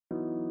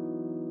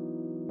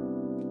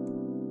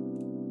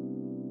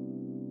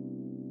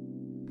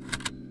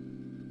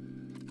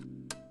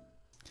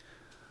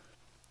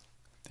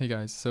Hey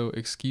guys, so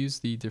excuse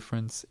the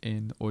difference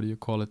in audio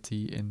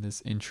quality in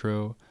this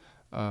intro.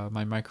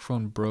 My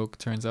microphone broke.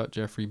 Turns out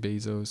Jeffrey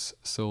Bezos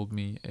sold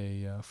me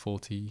a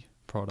faulty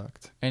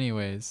product.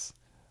 Anyways,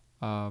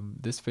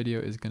 this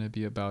video is going to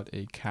be about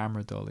a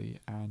camera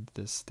dolly and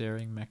the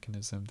steering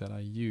mechanism that I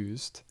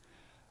used.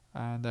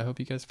 And I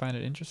hope you guys find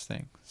it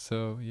interesting.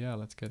 So yeah,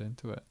 let's get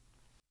into it.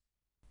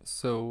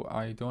 So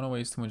I don't want to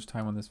waste too much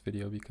time on this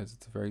video because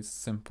it's a very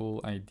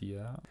simple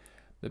idea.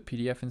 The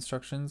PDF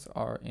instructions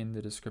are in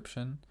the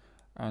description,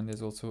 and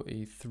there's also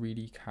a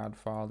 3D CAD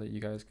file that you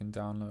guys can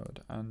download.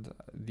 And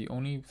the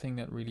only thing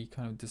that really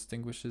kind of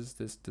distinguishes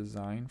this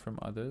design from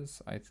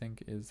others, I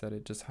think, is that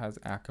it just has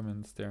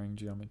Ackermann steering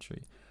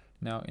geometry.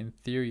 Now, in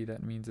theory,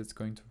 that means it's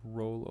going to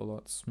roll a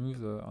lot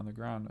smoother on the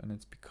ground, and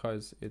it's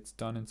because it's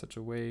done in such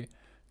a way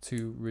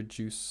to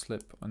reduce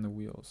slip on the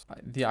wheels.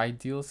 The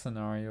ideal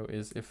scenario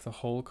is if the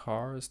whole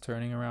car is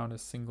turning around a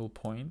single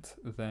point,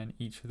 then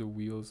each of the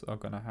wheels are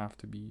going to have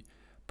to be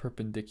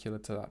perpendicular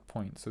to that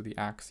point. So the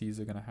axes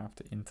are going to have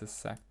to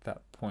intersect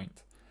that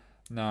point.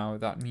 Now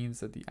that means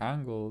that the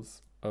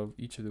angles of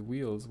each of the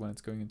wheels when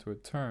it's going into a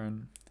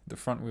turn, the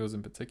front wheels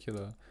in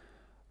particular,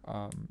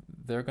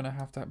 they're going to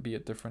have to be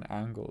at different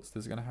angles.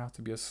 There's going to have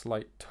to be a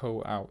slight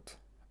toe out,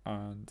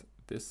 and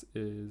this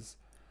is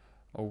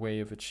a way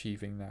of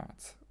achieving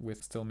that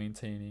with still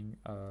maintaining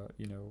a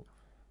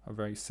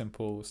very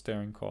simple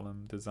steering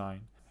column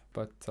design.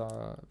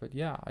 But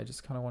yeah, I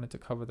just kind of wanted to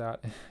cover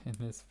that in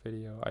this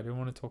video. I didn't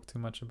want to talk too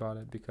much about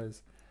it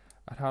because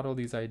I had all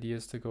these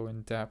ideas to go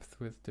in depth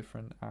with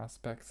different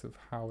aspects of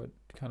how it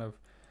kind of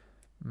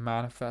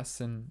manifests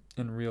in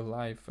real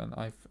life, and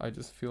I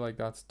just feel like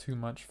that's too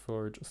much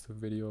for just a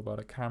video about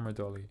a camera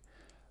dolly.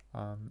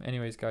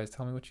 Anyways, guys,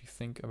 tell me what you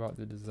think about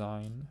the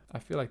design. I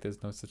feel like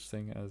there's no such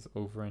thing as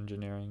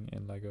over-engineering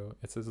in Lego.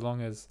 It's as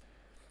long as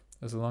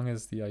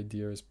the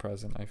idea is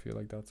present, I feel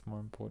like that's more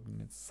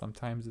important.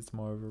 Sometimes it's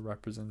more of a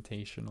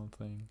representational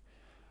thing.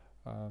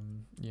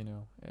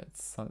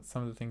 It's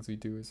some of the things we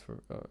do is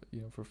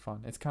for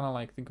fun. It's kind of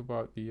like, think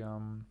about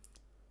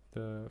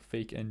the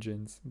fake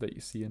engines that you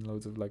see in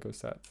loads of Lego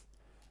sets.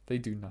 They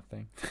do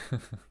nothing.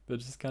 They're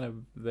just kind of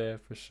there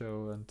for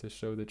show and to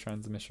show the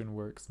transmission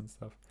works and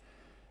stuff.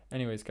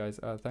 Anyways, guys,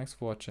 thanks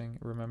for watching.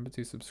 Remember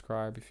to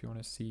subscribe if you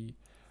want to see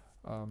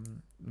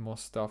more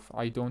stuff.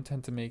 I don't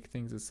tend to make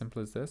things as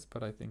simple as this,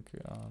 but I think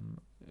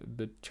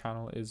the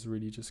channel is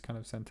really just kind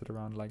of centered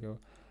around Lego,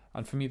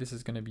 and for me this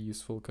is going to be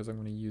useful because I'm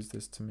going to use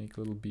this to make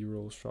little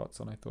b-roll shots,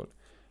 and I thought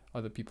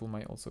other people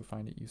might also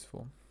find it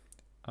useful.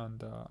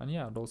 And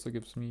yeah, it also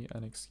gives me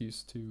an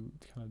excuse to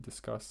kind of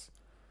discuss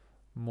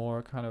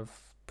more kind of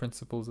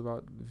principles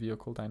about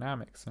vehicle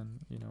dynamics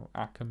and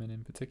Ackermann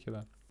in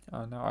particular.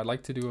 Now I'd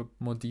like to do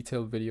a more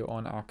detailed video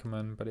on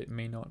Ackermann, but it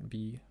may not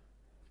be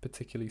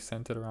particularly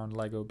centered around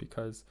Lego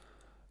because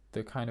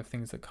the kind of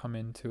things that come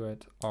into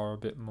it are a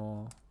bit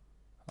more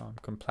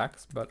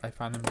complex, but I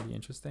find them really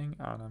interesting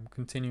and I'm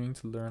continuing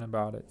to learn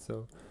about it.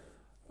 So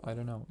I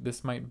don't know,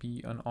 this might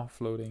be an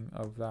offloading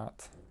of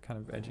that kind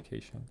of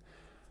education.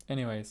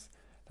 Anyways,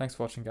 thanks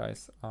for watching,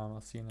 guys. I'll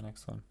see you in the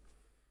next one.